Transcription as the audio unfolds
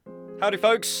Howdy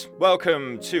folks,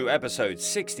 welcome to episode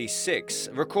 66,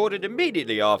 recorded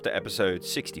immediately after episode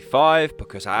 65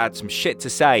 because I had some shit to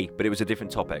say, but it was a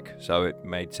different topic, so it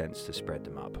made sense to spread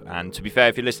them up. And to be fair,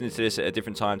 if you're listening to this at a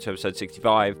different time to episode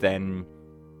 65, then,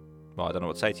 well, I don't know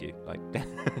what to say to you. Like,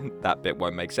 that bit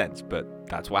won't make sense, but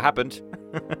that's what happened.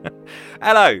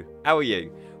 Hello, how are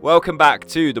you? Welcome back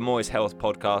to the Moist Health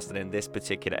Podcast, and in this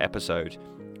particular episode,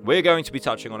 we're going to be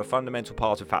touching on a fundamental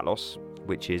part of fat loss,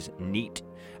 which is NEAT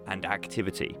and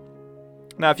activity.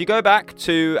 Now, if you go back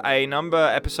to a number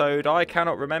episode I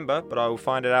cannot remember, but I will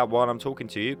find it out while I'm talking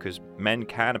to you, because men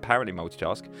can apparently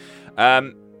multitask.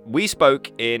 We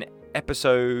spoke in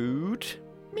episode...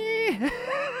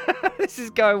 This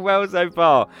is going well so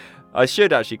far. I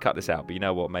should actually cut this out, but you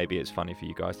know what? Maybe it's funny for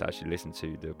you guys to actually listen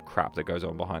to the crap that goes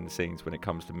on behind the scenes when it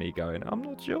comes to me going, I'm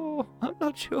not sure.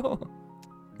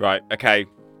 Right, okay.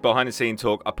 Behind the scene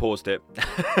talk, I paused it.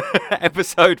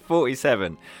 Episode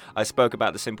 47, I spoke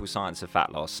about the simple science of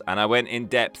fat loss, and I went in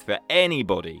depth for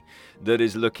anybody that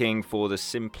is looking for the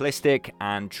simplistic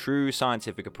and true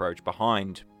scientific approach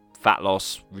behind fat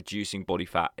loss, reducing body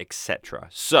fat, etc.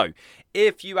 So,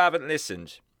 if you haven't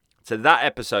listened to that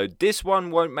episode, this one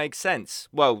won't make sense.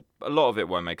 Well, a lot of it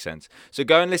won't make sense. So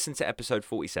go and listen to episode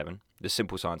 47, The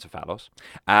Simple Science of Fat Loss,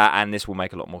 and this will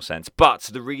make a lot more sense. But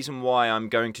the reason why I'm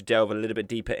going to delve a little bit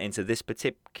deeper into this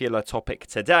particular topic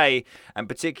today, and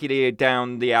particularly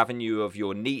down the avenue of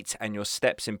your NEAT and your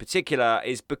steps in particular,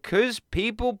 is because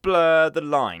people blur the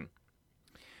line.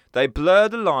 They blur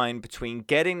the line between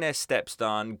getting their steps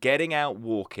done, getting out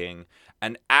walking,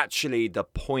 and actually the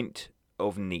point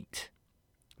of NEAT.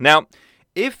 Now,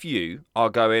 if you are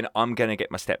going, I'm going to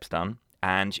get my steps done,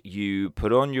 and you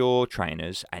put on your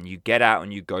trainers and you get out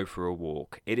and you go for a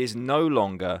walk, it is no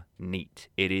longer NEAT.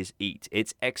 It is EAT.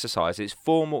 It's exercise. It's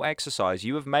formal exercise.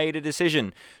 You have made a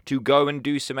decision to go and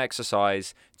do some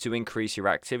exercise to increase your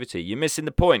activity. You're missing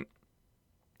the point.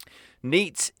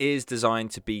 NEAT is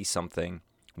designed to be something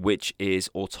which is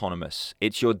autonomous.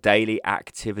 It's your daily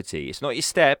activity. It's not your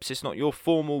steps. It's not your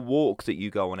formal walk that you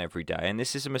go on every day. And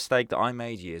this is a mistake that I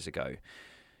made years ago.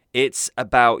 It's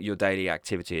about your daily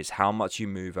activity. It's how much you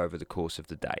move over the course of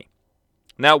the day.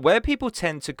 Now, where people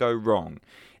tend to go wrong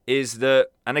is that,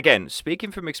 and again, speaking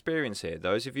from experience here,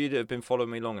 those of you that have been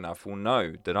following me long enough will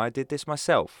know that I did this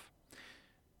myself.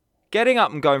 Getting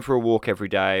up and going for a walk every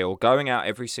day or going out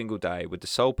every single day with the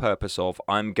sole purpose of,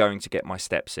 I'm going to get my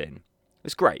steps in.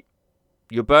 It's great.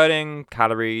 You're burning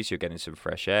calories, you're getting some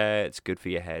fresh air, it's good for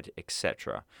your head,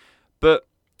 etc. But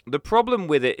the problem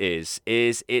with it is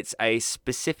it's a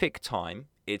specific time,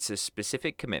 it's a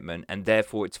specific commitment, and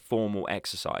therefore it's formal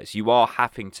exercise. You are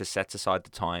having to set aside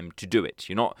the time to do it.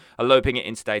 You're not eloping it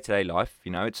into day-to-day life.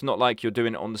 You know, it's not like you're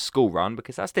doing it on the school run,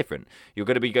 because that's different. You're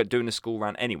going to be doing the school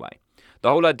run anyway.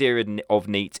 The whole idea of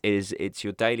NEAT is it's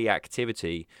your daily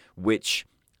activity, which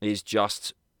is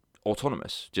just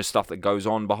autonomous, just stuff that goes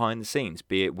on behind the scenes,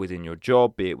 be it within your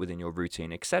job, be it within your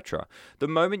routine, etc. The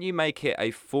moment you make it a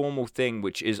formal thing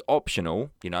which is optional,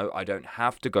 you know, I don't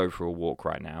have to go for a walk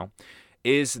right now,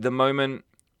 is the moment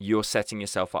you're setting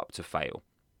yourself up to fail.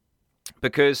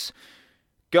 Because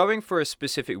going for a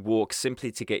specific walk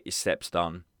simply to get your steps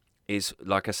done is,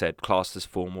 like I said, classed as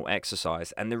formal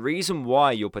exercise. And the reason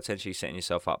why you're potentially setting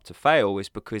yourself up to fail is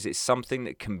because it's something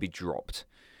that can be dropped.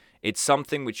 It's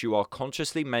something which you are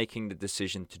consciously making the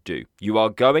decision to do. You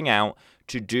are going out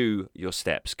to do your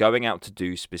steps, going out to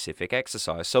do specific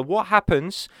exercise. So what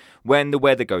happens when the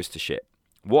weather goes to shit?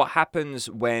 What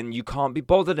happens when you can't be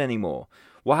bothered anymore?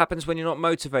 What happens when you're not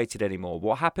motivated anymore?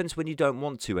 What happens when you don't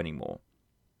want to anymore?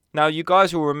 Now, you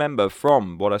guys will remember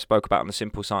from what I spoke about in the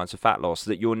simple science of fat loss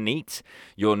that your NEAT,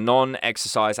 your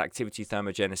non-exercise activity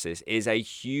thermogenesis, is a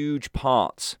huge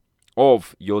part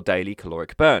of your daily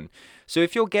caloric burn. So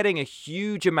if you're getting a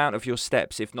huge amount of your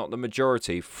steps, if not the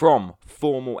majority, from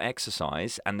formal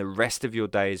exercise and the rest of your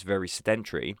day is very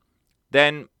sedentary,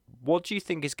 then what do you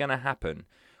think is going to happen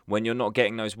when you're not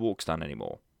getting those walks done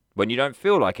anymore? When you don't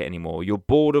feel like it anymore, you're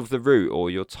bored of the route, or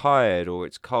you're tired, or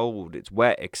it's cold, it's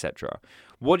wet, etc.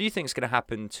 What do you think is going to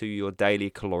happen to your daily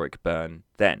caloric burn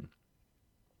then?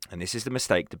 And this is the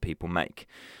mistake that people make.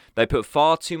 They put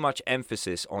far too much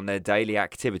emphasis on their daily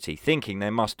activity, thinking they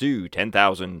must do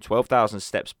 10,000, 12,000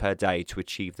 steps per day to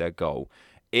achieve their goal.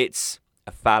 It's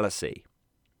a fallacy.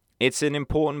 It's an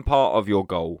important part of your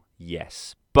goal,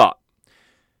 yes. But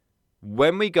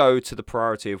when we go to the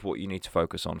priority of what you need to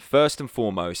focus on, first and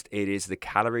foremost, it is the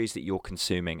calories that you're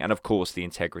consuming, and of course the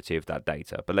integrity of that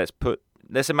data. But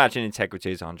let's imagine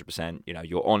integrity is 100%,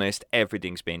 you're honest,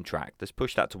 everything's being tracked. Let's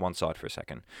push that to one side for a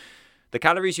second. The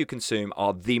calories you consume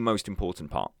are the most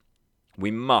important part.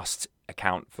 We must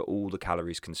account for all the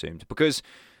calories consumed. Because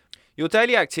your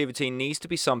daily activity needs to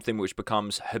be something which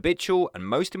becomes habitual and,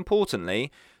 most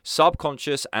importantly,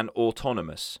 subconscious and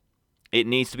autonomous. It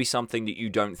needs to be something that you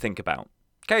don't think about.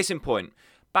 Case in point,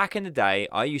 back in the day,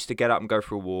 I used to get up and go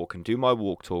for a walk and do my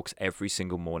walk talks every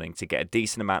single morning to get a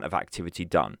decent amount of activity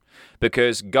done.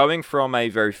 Because going from a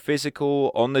very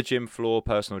physical, on the gym floor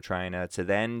personal trainer to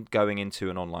then going into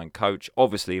an online coach,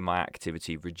 obviously my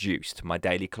activity reduced. My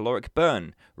daily caloric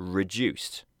burn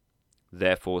reduced.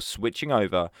 Therefore, switching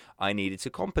over, I needed to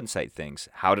compensate things.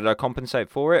 How did I compensate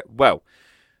for it? Well,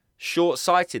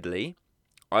 short-sightedly,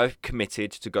 I've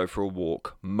committed to go for a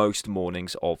walk most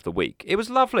mornings of the week. It was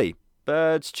lovely.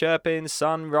 Birds chirping,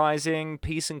 sun rising,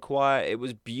 peace and quiet. It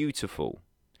was beautiful.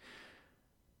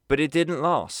 But it didn't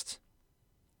last.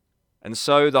 And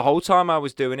so the whole time I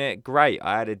was doing it, great.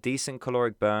 I had a decent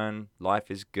caloric burn. Life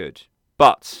is good.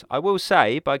 But I will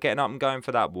say, by getting up and going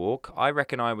for that walk, I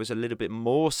reckon I was a little bit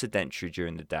more sedentary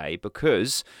during the day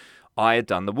because I had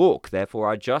done the walk. Therefore,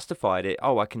 I justified it.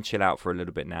 Oh, I can chill out for a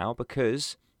little bit now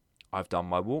because I've done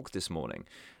my walk this morning.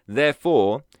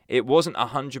 Therefore, it wasn't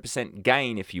 100%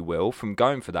 gain, if you will, from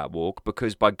going for that walk,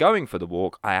 because by going for the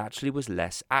walk, I actually was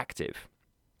less active.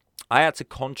 I had to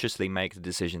consciously make the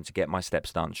decision to get my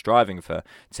steps done, striving for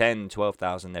 10,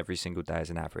 12,000 every single day as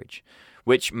an average,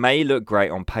 which may look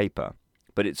great on paper,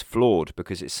 but it's flawed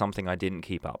because it's something I didn't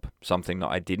keep up, something that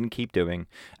I didn't keep doing,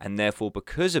 and therefore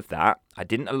because of that, I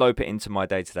didn't elope it into my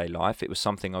day-to-day life. It was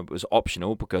something that was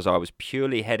optional because I was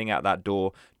purely heading out that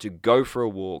door to go for a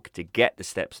walk, to get the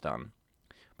steps done.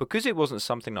 Because it wasn't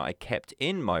something that I kept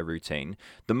in my routine,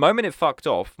 the moment it fucked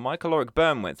off, my caloric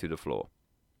burn went through the floor.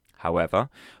 However,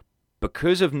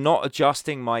 because of not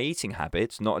adjusting my eating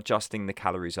habits, not adjusting the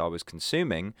calories I was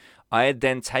consuming, I had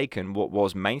then taken what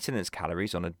was maintenance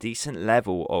calories on a decent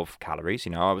level of calories.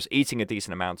 I was eating a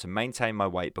decent amount to maintain my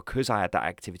weight because I had that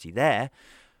activity there.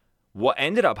 What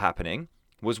ended up happening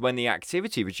was when the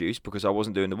activity reduced because I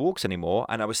wasn't doing the walks anymore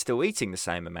and I was still eating the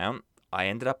same amount, I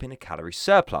ended up in a calorie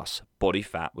surplus. Body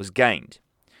fat was gained.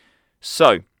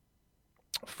 So,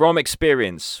 from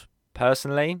experience,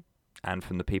 personally, and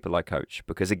from the people I coach,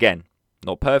 because again,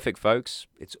 not perfect, folks.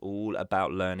 It's all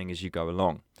about learning as you go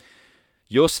along.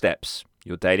 Your steps,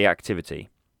 your daily activity,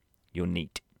 your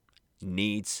NEAT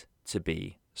needs to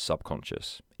be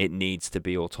subconscious. It needs to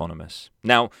be autonomous.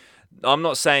 Now, I'm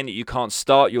not saying that you can't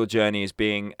start your journey as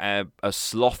being a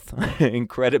sloth,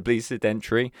 incredibly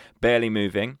sedentary, barely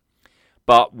moving,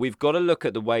 but we've got to look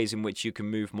at the ways in which you can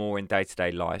move more in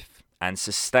day-to-day life and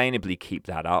sustainably keep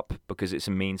that up because it's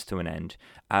a means to an end,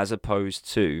 as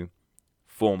opposed to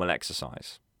formal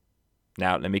exercise.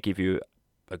 Now, let me give you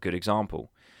a good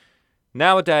example.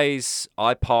 Nowadays,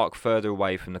 I park further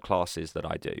away from the classes that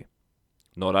I do.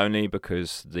 Not only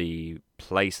because the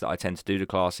place that I tend to do the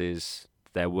classes,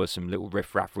 there was some little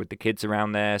riffraff with the kids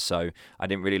around there, so I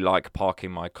didn't really like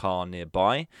parking my car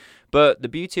nearby. But the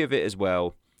beauty of it as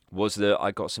well was that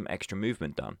I got some extra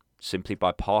movement done, simply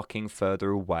by parking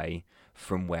further away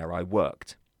from where I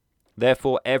worked.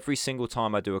 Therefore, every single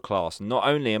time I do a class, not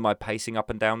only am I pacing up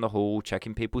and down the hall,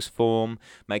 checking people's form,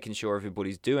 making sure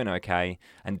everybody's doing okay,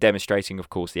 and demonstrating, of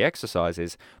course, the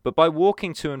exercises, but by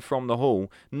walking to and from the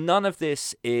hall, none of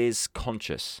this is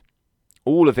conscious.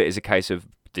 All of it is a case of,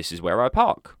 this is where I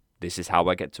park, this is how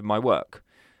I get to my work,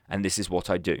 and this is what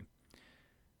I do.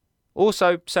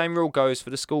 Also, same rule goes for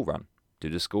the school run. Do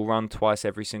the school run twice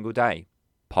every single day.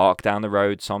 Park down the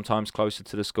road, sometimes closer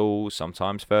to the school,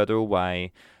 sometimes further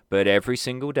away, but every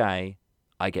single day,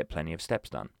 I get plenty of steps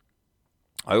done.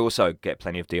 I also get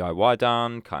plenty of DIY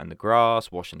done, cutting the grass,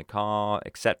 washing the car,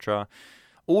 etc.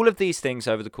 All of these things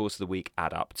over the course of the week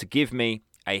add up to give me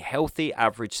a healthy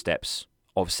average steps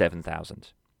of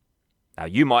 7,000. Now,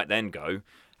 you might then go,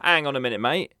 hang on a minute,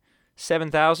 mate.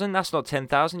 7,000? That's not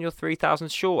 10,000. You're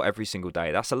 3,000 short every single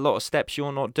day. That's a lot of steps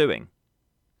you're not doing.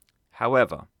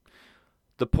 However,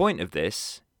 the point of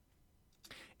this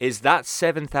is that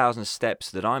 7,000 steps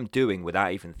that I'm doing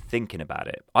without even thinking about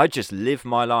it. I just live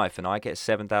my life and I get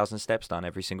 7,000 steps done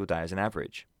every single day as an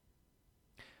average.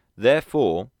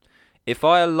 Therefore, if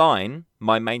I align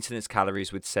my maintenance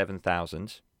calories with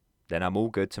 7,000, then I'm all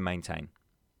good to maintain.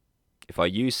 If I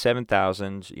use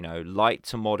 7,000, light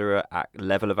to moderate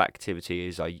level of activity,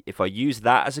 if I use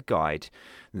that as a guide,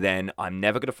 then I'm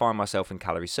never going to find myself in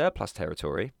calorie surplus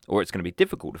territory, or it's going to be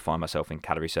difficult to find myself in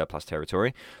calorie surplus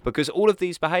territory, because all of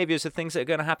these behaviors are things that are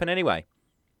going to happen anyway.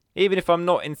 Even if I'm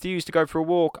not enthused to go for a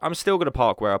walk, I'm still going to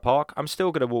park where I park. I'm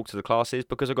still going to walk to the classes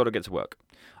because I've got to get to work.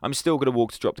 I'm still going to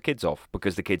walk to drop the kids off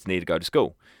because the kids need to go to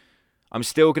school. I'm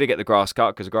still going to get the grass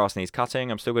cut because the grass needs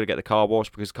cutting. I'm still going to get the car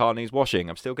washed because the car needs washing.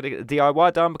 I'm still going to get the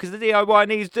DIY done because the DIY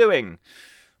needs doing.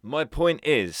 My point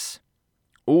is,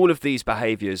 all of these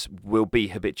behaviours will be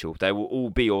habitual. They will all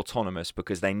be autonomous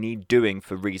because they need doing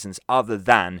for reasons other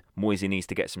than Moisey needs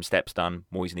to get some steps done,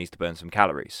 Moisey needs to burn some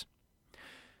calories.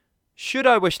 Should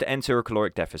I wish to enter a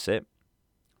caloric deficit?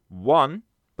 1,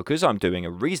 because I'm doing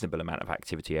a reasonable amount of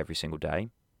activity every single day,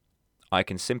 I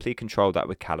can simply control that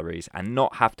with calories and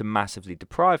not have to massively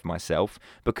deprive myself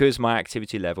because my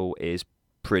activity level is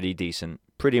pretty decent,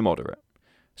 pretty moderate.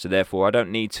 So therefore, I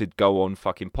don't need to go on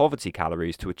fucking poverty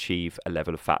calories to achieve a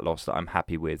level of fat loss that I'm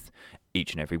happy with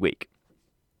each and every week.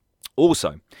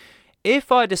 Also,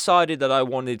 if I decided that I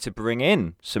wanted to bring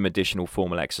in some additional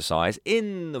formal exercise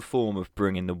in the form of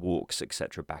bringing the walks,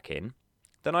 etc. back in,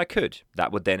 then I could.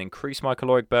 That would then increase my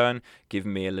caloric burn, give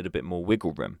me a little bit more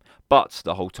wiggle room. But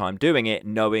the whole time doing it,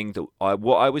 knowing that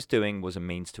what I was doing was a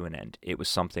means to an end. It was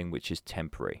something which is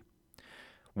temporary.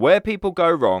 Where people go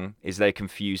wrong is they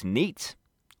confuse NEAT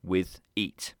with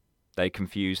EAT. They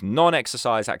confuse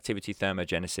non-exercise activity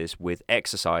thermogenesis with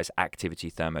exercise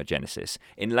activity thermogenesis.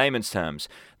 In layman's terms,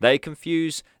 they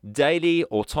confuse daily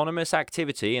autonomous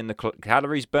activity and the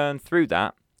calories burned through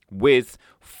that with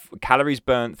calories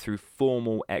burnt through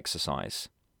formal exercise.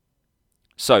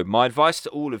 So my advice to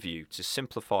all of you to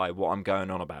simplify what I'm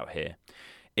going on about here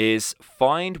is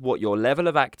find what your level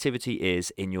of activity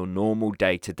is in your normal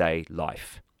day-to-day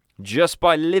life. Just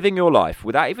by living your life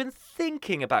without even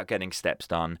thinking about getting steps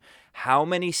done, how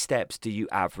many steps do you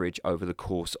average over the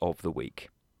course of the week?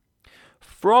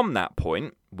 From that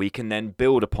point, we can then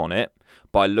build upon it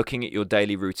by looking at your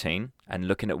daily routine and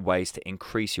looking at ways to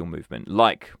increase your movement,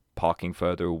 like parking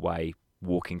further away,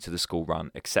 walking to the school run,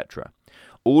 etc.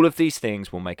 All of these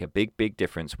things will make a big, big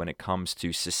difference when it comes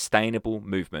to sustainable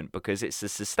movement, because it's the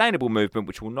sustainable movement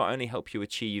which will not only help you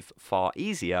achieve far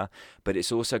easier, but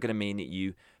it's also going to mean that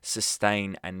you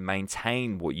sustain and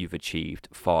maintain what you've achieved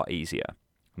far easier.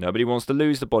 Nobody wants to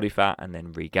lose the body fat and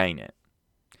then regain it.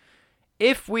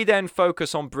 If we then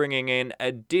focus on bringing in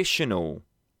additional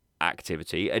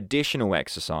activity, additional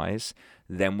exercise,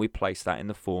 then we place that in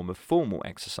the form of formal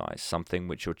exercise, something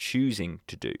which you're choosing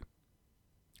to do.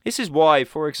 This is why,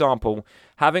 for example,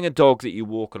 having a dog that you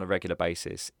walk on a regular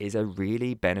basis is a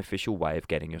really beneficial way of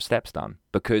getting your steps done,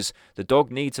 because the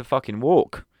dog needs a fucking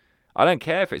walk. I don't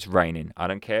care if it's raining, I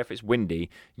don't care if it's windy,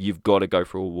 you've got to go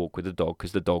for a walk with the dog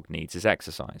because the dog needs his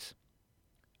exercise.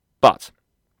 But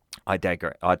I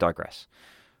digress.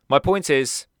 My point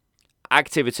is,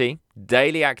 activity,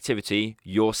 daily activity,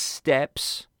 your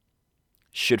steps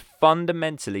should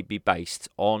fundamentally be based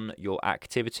on your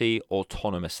activity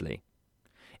autonomously.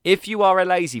 If you are a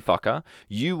lazy fucker,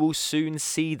 you will soon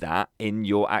see that in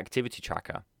your activity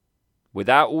tracker.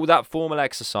 Without all that formal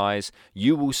exercise,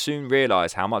 you will soon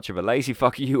realize how much of a lazy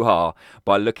fucker you are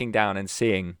by looking down and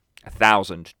seeing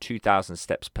 1,000, 2,000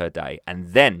 steps per day, and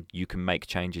then you can make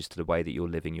changes to the way that you're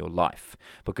living your life.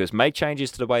 Because make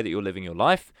changes to the way that you're living your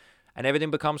life, and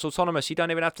everything becomes autonomous. You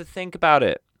don't even have to think about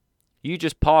it. You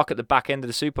just park at the back end of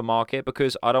the supermarket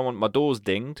because I don't want my doors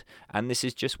dinged, and this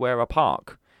is just where I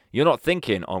park. You're not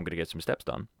thinking, oh, I'm going to get some steps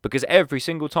done. Because every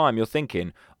single time you're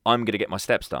thinking, I'm going to get my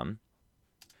steps done,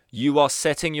 you are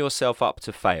setting yourself up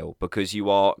to fail because you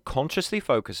are consciously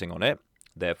focusing on it.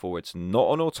 Therefore, it's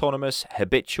not an autonomous,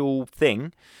 habitual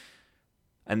thing.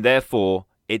 And therefore,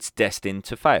 it's destined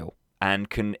to fail and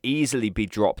can easily be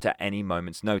dropped at any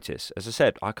moment's notice. As I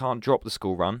said, I can't drop the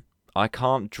school run. I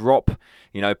can't drop,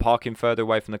 parking further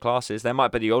away from the classes. There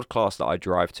might be the odd class that I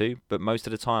drive to, but most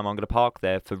of the time I'm going to park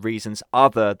there for reasons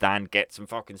other than get some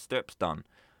fucking steps done.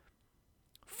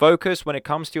 Focus when it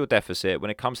comes to your deficit,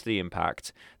 when it comes to the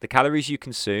impact, the calories you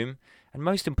consume, and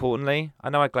most importantly, I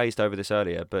know I glazed over this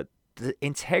earlier, but the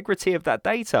integrity of that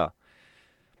data.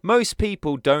 Most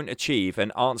people don't achieve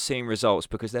and aren't seeing results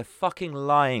because they're fucking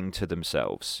lying to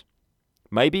themselves.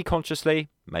 Maybe consciously,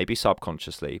 maybe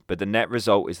subconsciously, but the net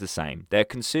result is the same. They're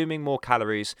consuming more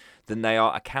calories than they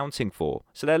are accounting for.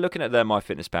 So they're looking at their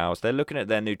MyFitnessPals, they're looking at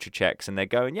their NutriChecks, and they're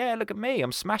going, yeah, look at me,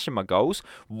 I'm smashing my goals.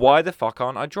 Why the fuck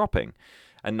aren't I dropping?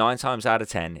 And 9 times out of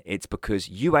 10, it's because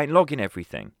you ain't logging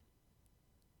everything.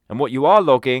 And what you are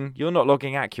logging, you're not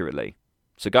logging accurately.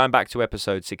 So going back to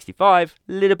episode 65,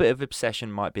 a little bit of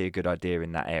obsession might be a good idea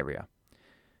in that area.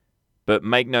 But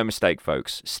make no mistake,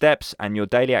 folks, steps and your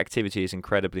daily activity is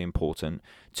incredibly important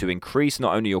to increase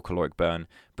not only your caloric burn,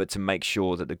 but to make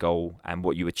sure that the goal and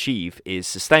what you achieve is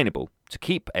sustainable, to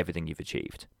keep everything you've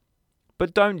achieved.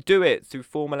 But don't do it through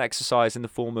formal exercise in the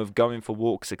form of going for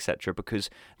walks, etc.,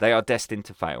 because they are destined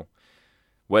to fail.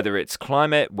 Whether it's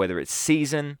climate, whether it's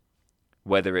season,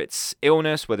 Whether it's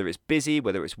illness, whether it's busy,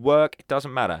 whether it's work, it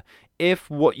doesn't matter. If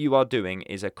what you are doing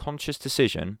is a conscious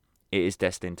decision, it is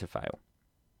destined to fail.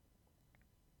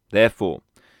 Therefore,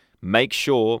 make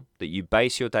sure that you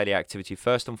base your daily activity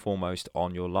first and foremost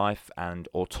on your life and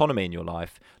autonomy in your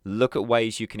life. Look at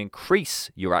ways you can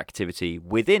increase your activity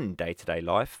within day-to-day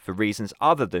life for reasons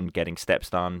other than getting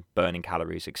steps done, burning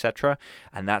calories, etc.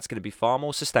 And that's going to be far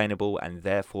more sustainable and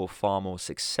therefore far more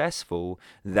successful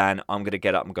than I'm going to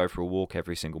get up and go for a walk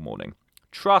every single morning.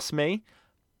 Trust me,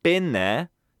 been there,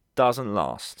 doesn't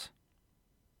last.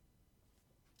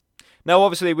 Now,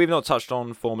 obviously, we've not touched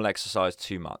on formal exercise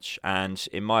too much, and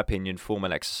in my opinion,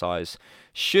 formal exercise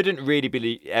shouldn't really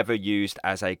be ever used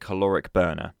as a caloric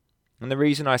burner. And the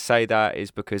reason I say that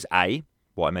is because A,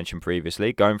 what I mentioned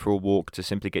previously, going for a walk to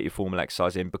simply get your formal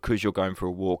exercise in because you're going for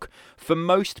a walk, for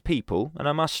most people, and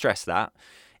I must stress that,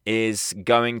 is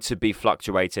going to be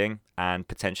fluctuating and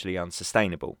potentially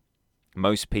unsustainable.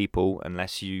 Most people,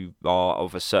 unless you are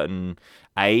of a certain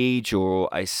age or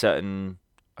a certain,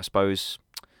 I suppose,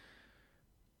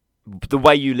 the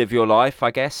way you live your life,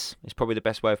 I guess, is probably the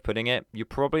best way of putting it. You're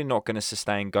probably not going to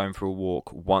sustain going for a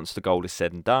walk once the goal is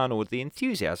said and done or the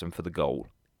enthusiasm for the goal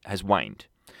has waned.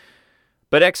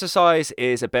 But exercise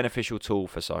is a beneficial tool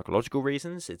for psychological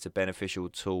reasons. It's a beneficial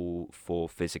tool for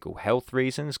physical health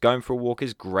reasons. Going for a walk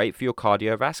is great for your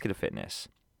cardiovascular fitness.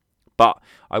 But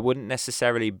I wouldn't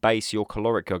necessarily base your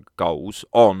caloric goals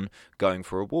on going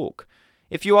for a walk.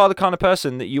 If you are the kind of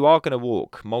person that you are going to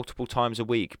walk multiple times a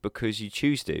week because you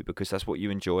choose to, because that's what you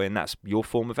enjoy and that's your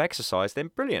form of exercise,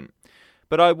 then brilliant.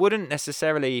 But I wouldn't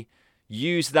necessarily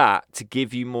use that to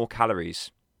give you more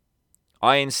calories.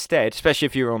 I instead, especially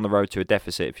if you're on the road to a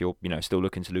deficit, if you're still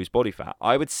looking to lose body fat,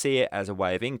 I would see it as a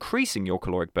way of increasing your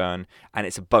caloric burn, and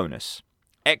it's a bonus.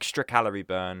 Extra calorie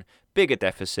burn, bigger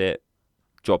deficit,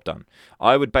 job done.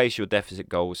 I would base your deficit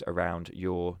goals around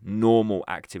your normal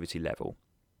activity level.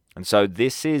 And so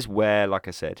this is where, like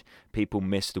I said, people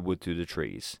miss the wood through the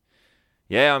trees.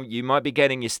 Yeah, you might be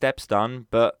getting your steps done,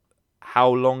 but how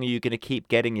long are you going to keep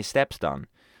getting your steps done?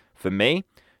 For me,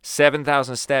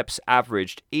 7,000 steps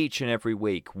averaged each and every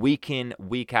week in,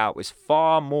 week out, is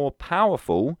far more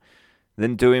powerful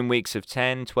than doing weeks of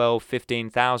 10, 12,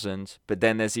 15,000. But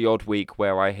then there's the odd week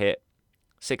where I hit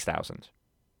 6,000.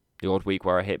 The odd week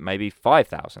where I hit maybe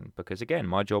 5,000, because again,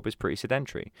 my job is pretty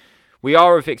sedentary. We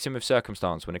are a victim of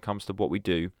circumstance when it comes to what we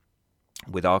do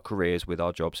with our careers, with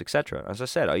our jobs, etc. As I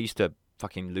said, I used to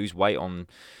fucking lose weight on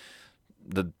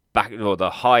the back or the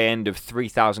high end of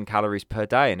 3,000 calories per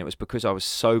day, and it was because I was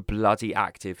so bloody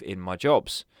active in my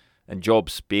jobs. And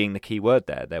jobs being the key word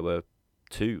there. There were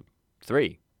 2,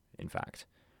 3, in fact.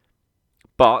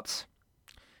 But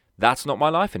that's not my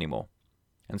life anymore.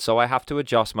 And so I have to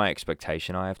adjust my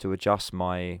expectation. I have to adjust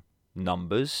my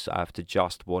numbers. I have to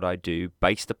adjust what I do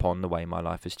based upon the way my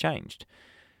life has changed.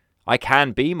 I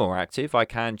can be more active. I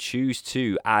can choose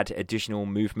to add additional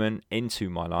movement into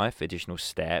my life, additional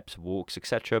steps, walks,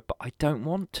 etc. But I don't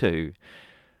want to.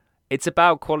 It's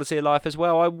about quality of life as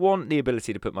well. I want the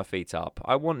ability to put my feet up.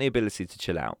 I want the ability to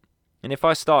chill out. And if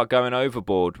I start going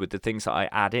overboard with the things that I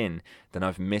add in, then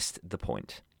I've missed the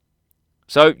point.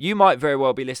 So you might very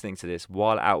well be listening to this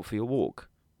while out for your walk.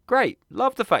 Great.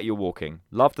 Love the fact you're walking.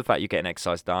 Love the fact you're getting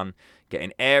exercise done,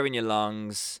 getting air in your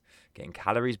lungs, getting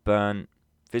calories burnt,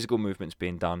 physical movements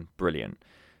being done. Brilliant.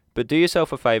 But do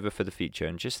yourself a favor for the future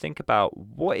and just think about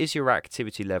what is your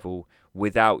activity level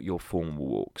without your formal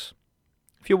walks.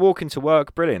 If you're walking to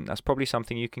work, brilliant. That's probably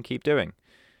something you can keep doing.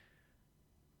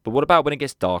 But what about when it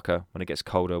gets darker, when it gets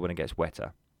colder, when it gets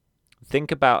wetter?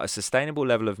 Think about a sustainable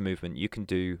level of movement you can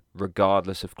do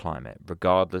regardless of climate,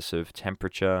 regardless of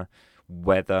temperature,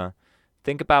 weather.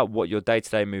 Think about what your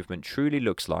day-to-day movement truly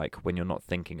looks like when you're not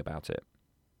thinking about it.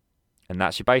 And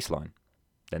that's your baseline.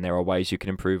 Then there are ways you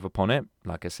can improve upon it.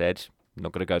 Like I said, I'm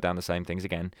not going to go down the same things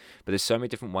again, but there's so many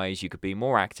different ways you could be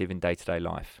more active in day-to-day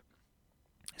life.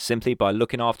 Simply by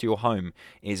looking after your home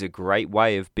is a great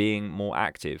way of being more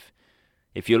active.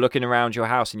 If you're looking around your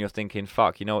house and you're thinking,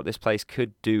 fuck, you know what this place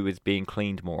could do with being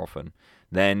cleaned more often,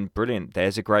 then brilliant.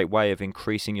 There's a great way of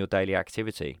increasing your daily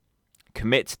activity.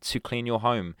 Commit to clean your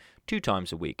home 2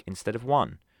 times a week instead of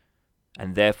 1.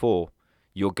 And therefore,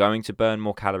 you're going to burn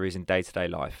more calories in day-to-day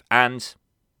life. And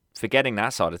forgetting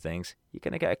that side of things, you're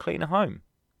going to get a cleaner home.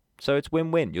 So it's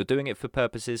win-win. You're doing it for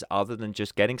purposes other than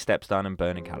just getting steps done and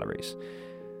burning calories.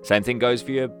 Same thing goes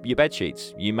for your bed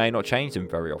sheets. You may not change them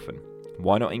very often.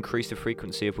 Why not increase the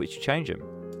frequency of which you change them?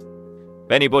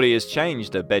 If anybody has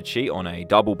changed a bed sheet on a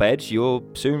double bed, you'll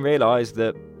soon realise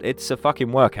that it's a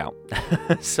fucking workout.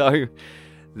 So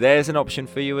there's an option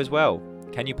for you as well.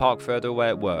 Can you park further away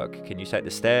at work? Can you take the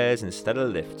stairs instead of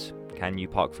the lift? Can you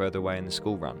park further away in the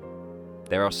school run?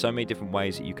 There are so many different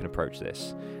ways that you can approach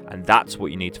this, and that's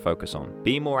what you need to focus on.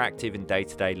 Be more active in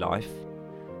day-to-day life.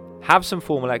 Have some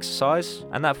formal exercise,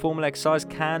 and that formal exercise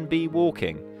can be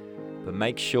walking, but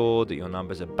make sure that your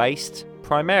numbers are based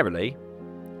primarily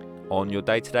on your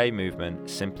day-to-day movement,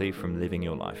 simply from living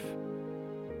your life.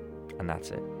 And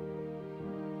that's it.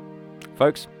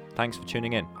 Folks, thanks for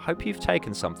tuning in. I hope you've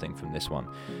taken something from this one,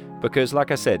 because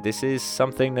like I said, this is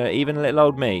something that even little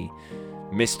old me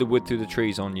missed the wood through the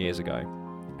trees on years ago,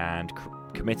 and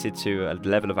committed to a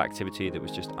level of activity that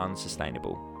was just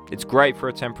unsustainable. It's great for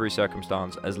a temporary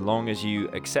circumstance as long as you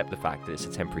accept the fact that it's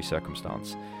a temporary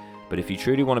circumstance. But if you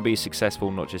truly want to be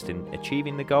successful, not just in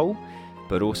achieving the goal,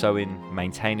 but also in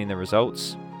maintaining the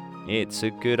results, it's a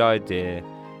good idea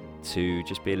to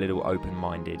just be a little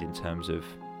open-minded in terms of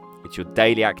it's your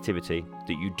daily activity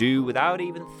that you do without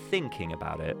even thinking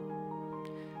about it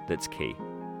that's key.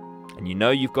 And you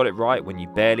know you've got it right when you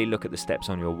barely look at the steps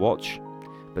on your watch,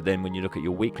 but then when you look at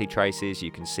your weekly traces, you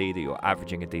can see that you're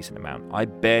averaging a decent amount. I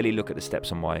barely look at the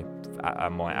steps on my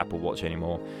Apple Watch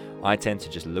anymore. I tend to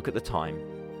just look at the time.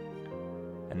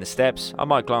 And the steps, I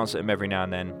might glance at them every now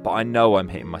and then, but I know I'm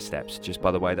hitting my steps just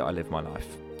by the way that I live my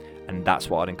life. And that's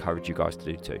what I'd encourage you guys to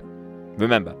do too.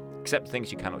 Remember, accept the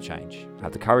things you cannot change.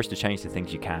 Have the courage to change the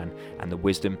things you can, and the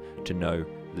wisdom to know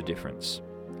the difference.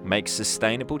 Make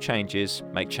sustainable changes,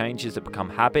 make changes that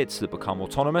become habits, that become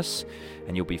autonomous,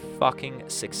 and you'll be fucking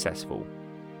successful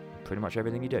in pretty much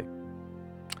everything you do.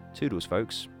 Toodles,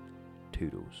 folks.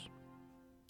 Toodles.